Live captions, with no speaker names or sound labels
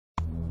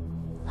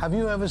Have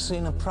you ever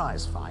seen a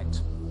prize fight?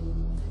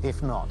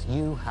 If not,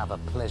 you have a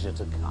pleasure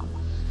to come.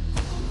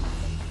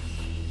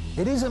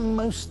 It is a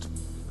most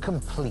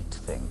complete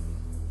thing.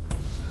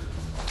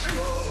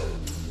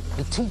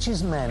 It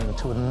teaches men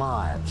to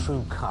admire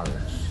true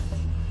courage,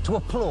 to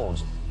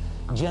applaud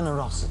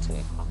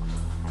generosity,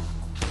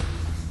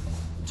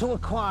 to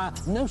acquire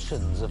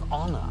notions of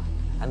honor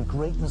and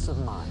greatness of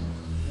mind.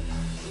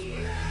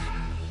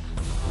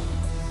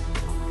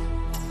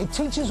 It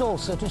teaches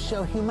also to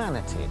show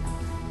humanity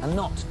and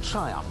not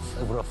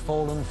triumph over a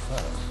fallen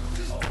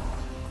foe.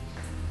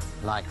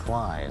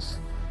 Likewise,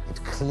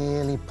 it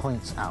clearly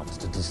points out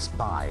to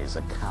despise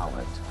a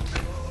coward.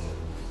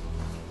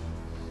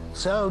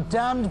 So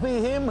damned be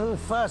him who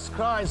first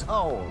cries,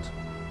 hold,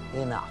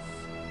 enough.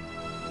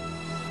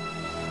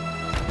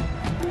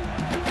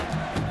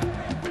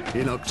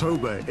 In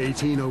October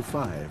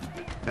 1805,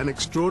 an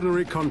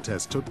extraordinary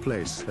contest took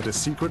place at a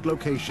secret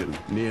location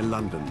near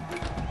London.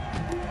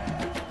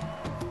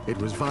 It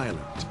was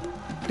violent,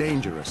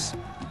 dangerous,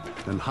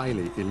 and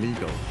highly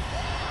illegal.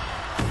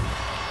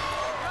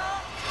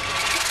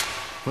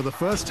 For the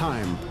first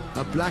time,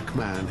 a black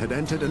man had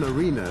entered an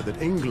arena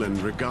that England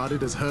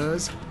regarded as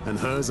hers and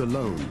hers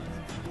alone,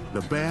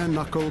 the bare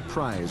knuckle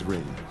prize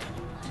ring.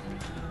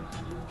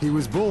 He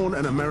was born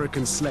an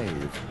American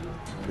slave,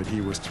 but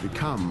he was to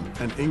become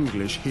an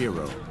English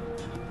hero.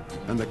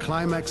 And the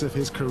climax of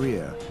his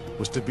career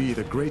was to be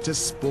the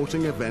greatest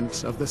sporting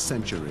event of the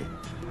century.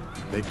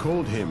 They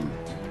called him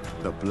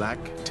the Black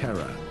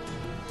Terror.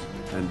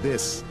 And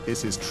this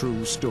is his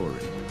true story.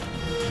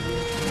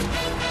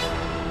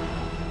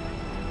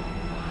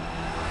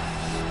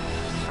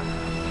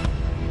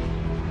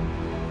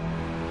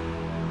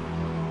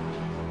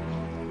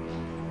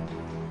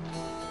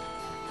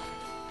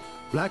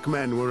 Black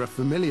men were a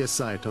familiar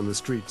sight on the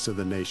streets of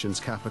the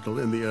nation's capital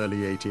in the early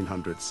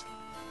 1800s.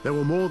 There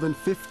were more than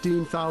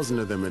 15,000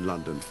 of them in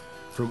London,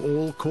 from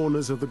all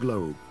corners of the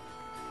globe.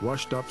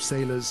 Washed-up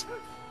sailors,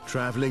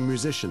 traveling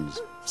musicians,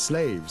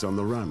 slaves on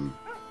the run.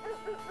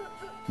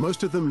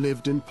 Most of them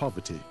lived in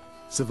poverty,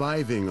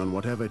 surviving on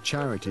whatever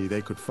charity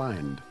they could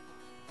find.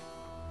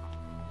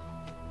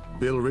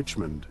 Bill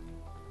Richmond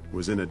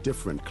was in a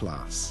different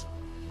class.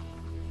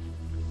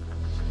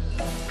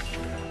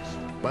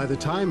 By the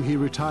time he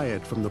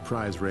retired from the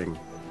prize ring,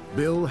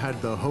 Bill had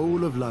the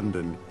whole of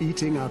London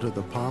eating out of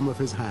the palm of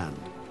his hand.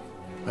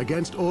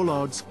 Against all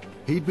odds,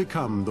 he'd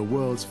become the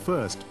world's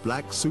first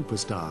black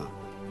superstar.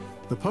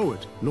 The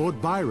poet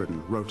Lord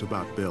Byron wrote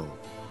about Bill,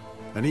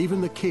 and even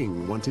the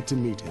king wanted to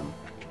meet him.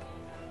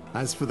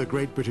 As for the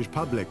great British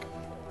public,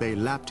 they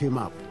lapped him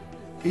up.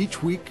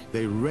 Each week,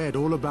 they read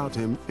all about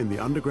him in the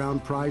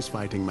underground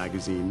prize-fighting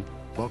magazine,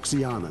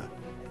 Boxiana.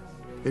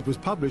 It was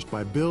published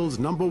by Bill's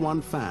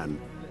 #1 fan,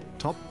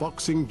 top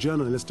boxing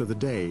journalist of the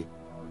day,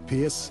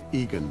 Pierce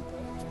Egan.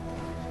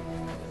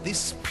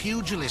 This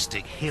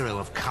pugilistic hero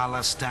of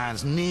colour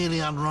stands nearly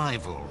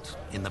unrivaled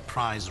in the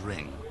prize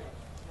ring.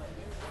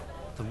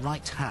 The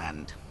right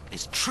hand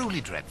is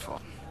truly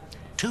dreadful.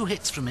 2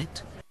 hits from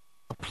it,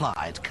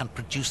 applied, can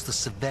produce the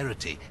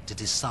severity to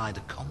decide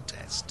a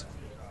contest.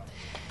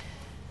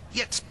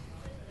 Yet,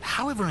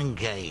 however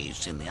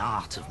engaged in the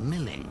art of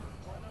milling,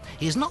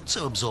 he is not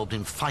so absorbed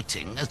in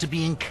fighting as to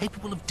be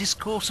incapable of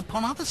discourse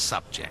upon other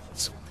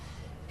subjects.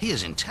 He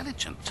is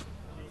intelligent,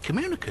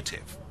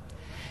 communicative.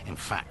 In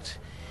fact,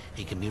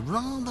 he can be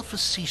rather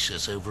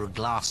facetious over a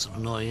glass of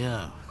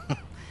noyau.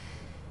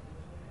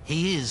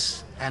 He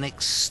is an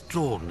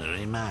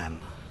extraordinary man.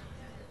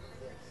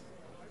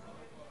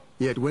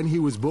 Yet when he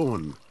was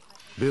born,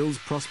 Bill's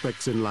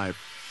prospects in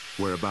life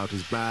were about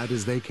as bad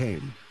as they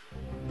came.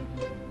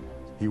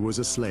 He was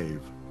a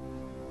slave.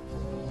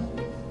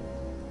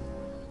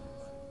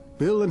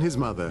 Bill and his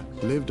mother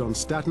lived on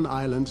Staten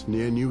Island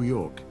near New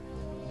York.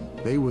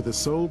 They were the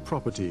sole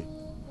property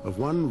of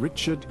one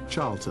Richard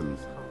Charlton,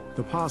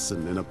 the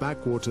parson in a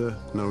backwater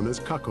known as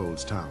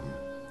Cuckoldstown.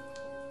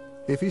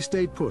 If he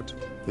stayed put,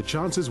 the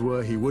chances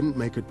were he wouldn't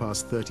make it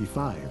past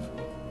 35.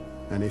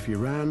 And if he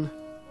ran,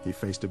 he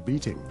faced a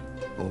beating,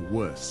 or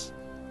worse.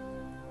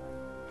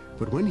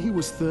 But when he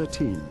was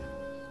 13,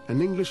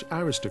 an English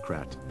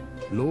aristocrat,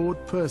 Lord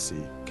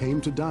Percy, came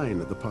to dine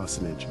at the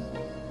parsonage,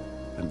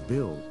 and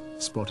Bill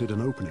spotted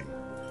an opening.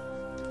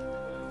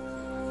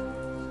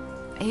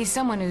 He's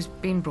someone who's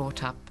been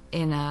brought up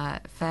in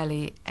a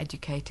fairly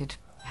educated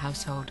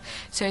household,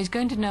 so he's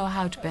going to know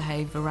how to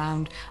behave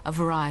around a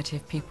variety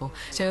of people.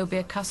 So he'll be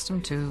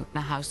accustomed to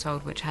a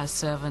household which has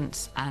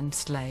servants and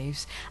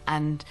slaves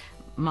and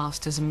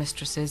masters and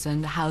mistresses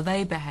and how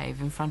they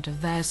behave in front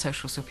of their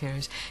social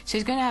superiors. So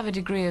he's going to have a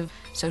degree of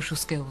social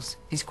skills.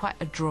 He's quite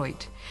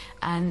adroit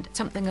and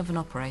something of an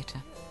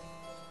operator.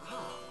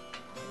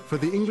 For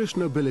the English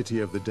nobility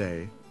of the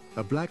day,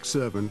 a black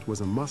servant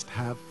was a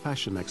must-have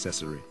fashion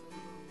accessory.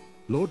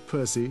 Lord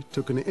Percy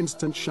took an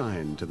instant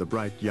shine to the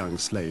bright young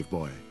slave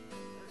boy.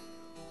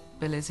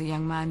 Bill is a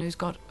young man who's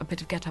got a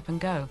bit of get up and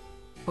go.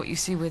 What you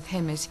see with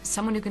him is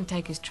someone who can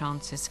take his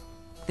chances.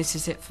 This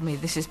is it for me,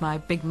 this is my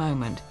big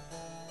moment.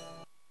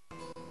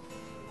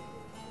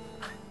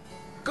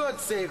 God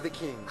save the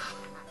king.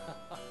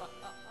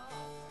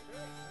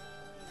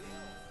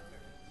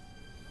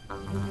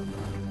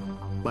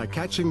 By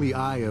catching the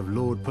eye of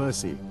Lord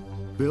Percy,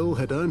 Bill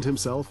had earned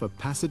himself a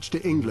passage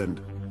to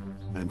England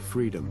and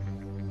freedom.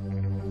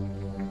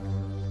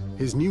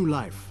 His new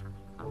life,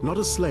 not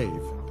a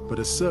slave, but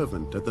a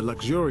servant at the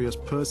luxurious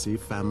Percy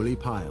family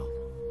pile,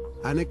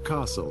 Alnwick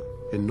Castle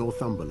in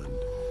Northumberland.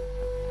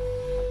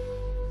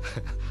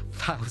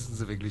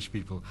 Thousands of English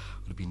people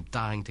would have been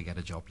dying to get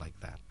a job like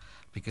that,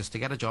 because to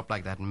get a job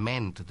like that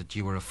meant that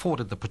you were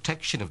afforded the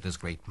protection of this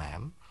great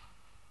man.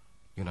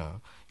 You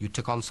know, you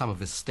took on some of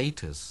his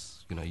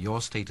status. You know,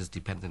 your status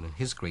depended on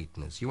his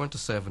greatness. You weren't a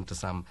servant to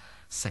some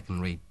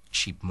second-rate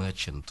cheap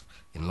merchant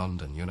in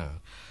London, you know.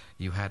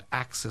 You had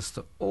access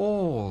to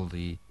all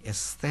the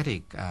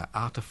aesthetic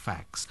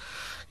artifacts.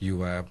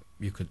 You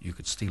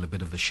could steal a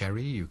bit of the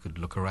sherry. You could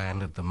look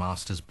around at the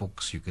master's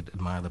books. You could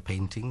admire the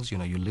paintings. You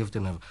know, you lived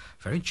in a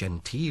very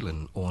genteel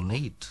and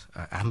ornate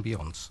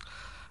ambience.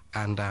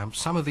 And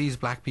some of these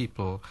black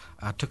people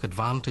took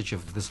advantage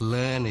of this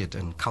learned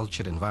and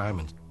cultured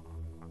environment.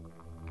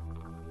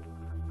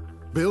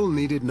 Bill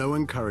needed no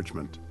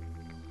encouragement.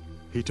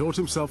 He taught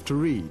himself to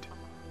read.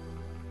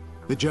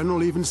 The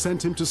general even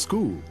sent him to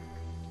school.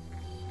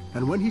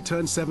 And when he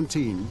turned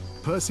 17,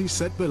 Percy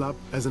set Bill up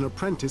as an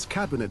apprentice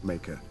cabinet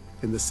maker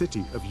in the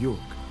city of York.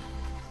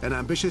 An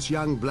ambitious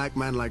young black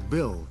man like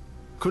Bill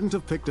couldn't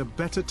have picked a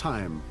better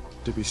time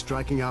to be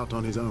striking out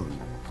on his own.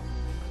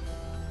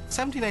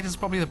 1780 is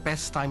probably the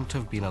best time to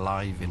have been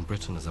alive in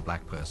Britain as a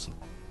black person,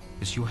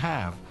 because you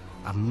have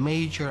a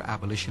major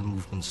abolition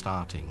movement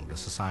starting, the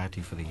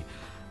Society for the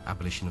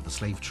Abolition of the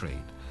Slave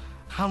Trade.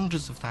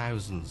 Hundreds of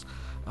thousands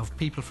of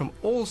people from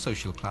all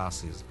social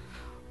classes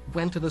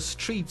went to the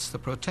streets to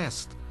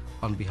protest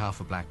on behalf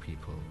of black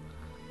people.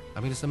 I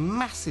mean, it's a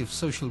massive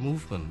social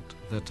movement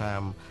that,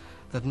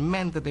 that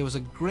meant that there was a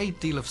great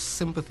deal of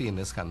sympathy in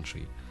this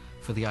country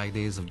for the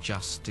ideas of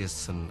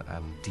justice and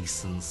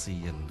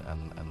decency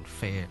and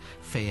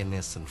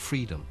fairness and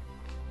freedom.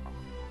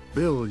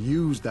 Bill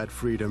used that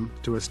freedom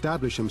to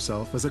establish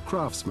himself as a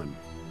craftsman.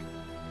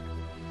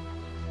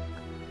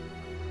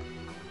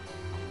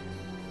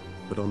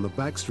 But on the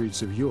back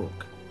streets of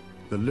York,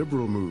 the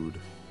liberal mood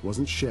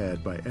wasn't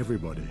shared by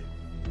everybody.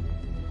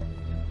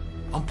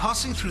 On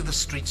passing through the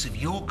streets of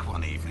York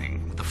one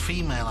evening with a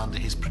female under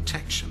his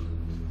protection,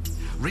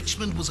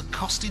 Richmond was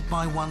accosted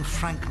by one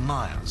Frank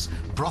Myers,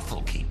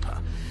 brothel keeper,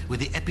 with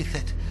the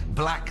epithet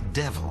Black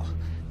Devil.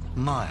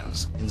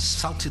 Myers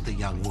insulted the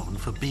young woman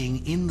for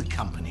being in the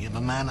company of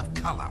a man of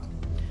colour.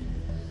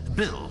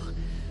 Bill,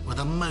 with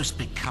a most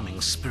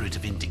becoming spirit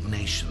of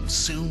indignation,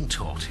 soon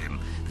taught him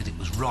that it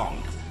was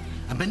wrong,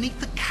 and beneath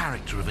the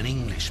character of an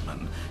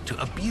Englishman,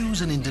 to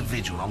abuse an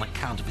individual on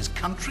account of his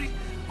country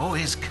or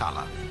his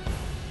colour.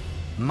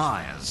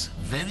 Myers,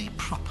 very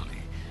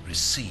properly,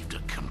 received a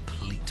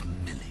complete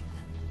milling.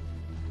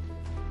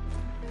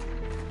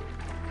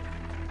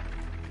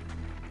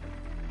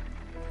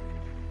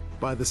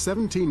 By the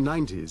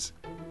 1790s,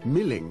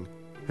 milling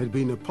had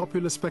been a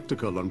popular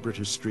spectacle on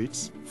British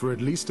streets for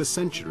at least a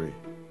century.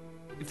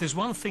 If there's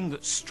one thing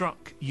that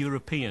struck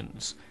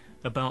Europeans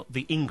about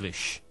the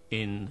English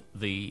in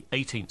the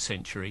 18th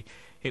century,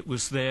 it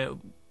was they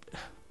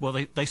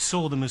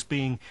saw them as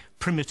being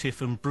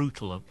primitive and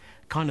brutal, a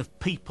kind of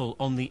people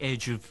on the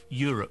edge of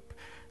Europe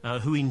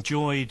who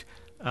enjoyed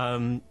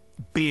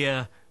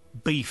beer,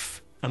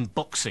 beef and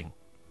boxing.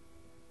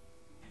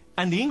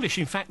 And the English,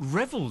 in fact,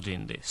 revelled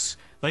in this.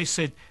 They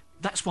said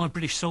that's why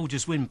British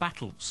soldiers win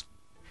battles,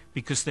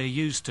 because they're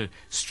used to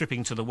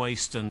stripping to the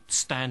waist and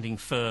standing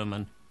firm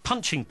and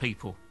punching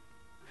people.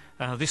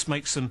 This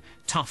makes them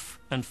tough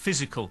and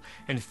physical,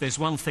 and if there's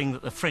one thing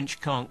that the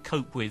French can't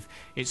cope with,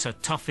 it's a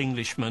tough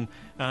Englishman,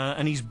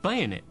 and he's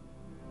bayonet.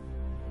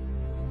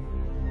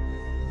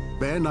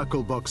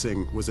 Bare-knuckle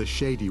boxing was a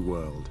shady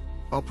world,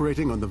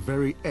 operating on the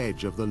very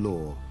edge of the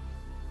law.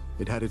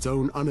 It had its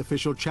own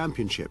unofficial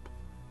championship,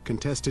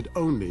 contested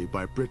only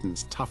by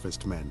Britain's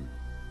toughest men.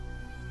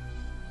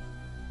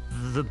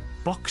 The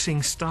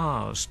boxing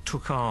stars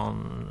took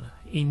on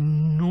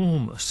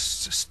enormous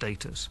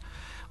status.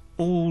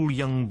 All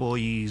young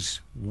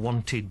boys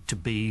wanted to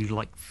be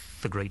like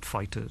the great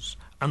fighters,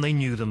 and they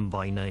knew them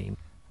by name.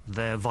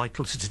 Their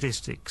vital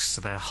statistics,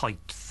 their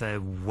height,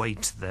 their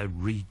weight, their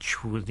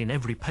reach were in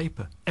every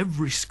paper.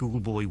 Every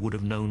schoolboy would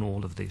have known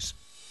all of this.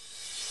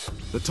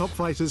 The top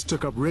fighters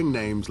took up ring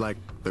names like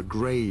the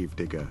Grave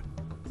Digger,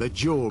 the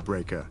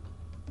Jawbreaker,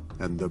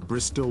 and the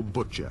Bristol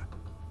Butcher.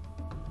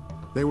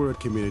 They were a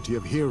community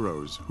of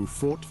heroes who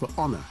fought for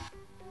honor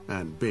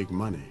and big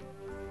money.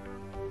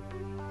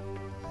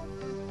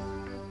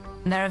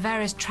 There are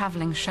various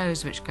travelling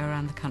shows which go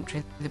around the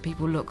country that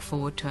people look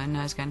forward to and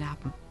know is going to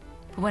happen.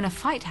 But when a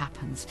fight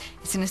happens,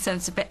 it's in a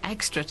sense a bit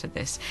extra to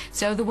this.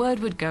 So the word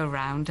would go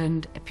round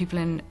and people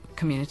in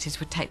communities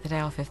would take the day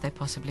off if they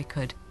possibly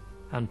could.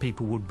 And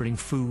people would bring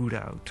food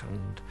out,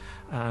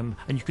 and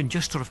you can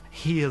just sort of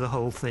hear the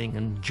whole thing,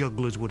 and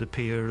jugglers would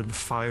appear and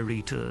fire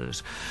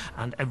eaters,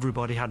 and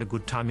everybody had a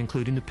good time,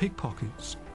 including the pickpockets.